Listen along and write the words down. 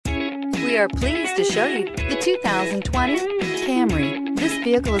We are pleased to show you the 2020 Camry. This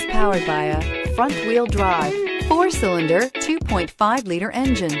vehicle is powered by a front-wheel drive, 4-cylinder, 2.5-liter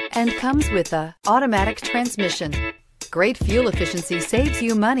engine and comes with a automatic transmission. Great fuel efficiency saves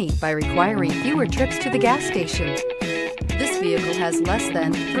you money by requiring fewer trips to the gas station. This vehicle has less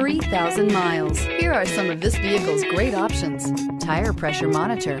than 3,000 miles. Here are some of this vehicle's great options: tire pressure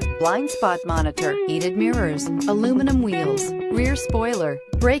monitor, blind spot monitor, heated mirrors, aluminum wheels, rear spoiler,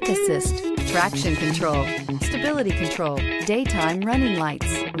 brake assist, traction control, stability control, daytime running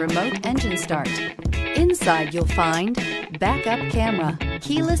lights, remote engine start. Inside you'll find backup camera,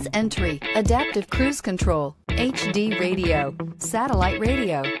 keyless entry, adaptive cruise control, HD radio, satellite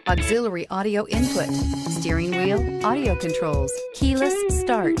radio, auxiliary audio input, steering wheel audio controls, keyless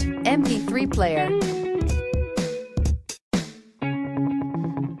start, MP3 player.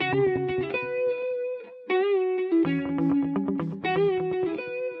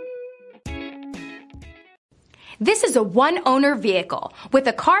 This is a one-owner vehicle with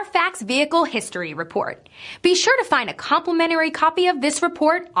a CARFAX Vehicle History Report. Be sure to find a complimentary copy of this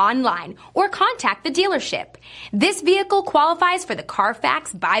report online or contact the dealership. This vehicle qualifies for the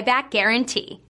CARFAX Buyback Guarantee.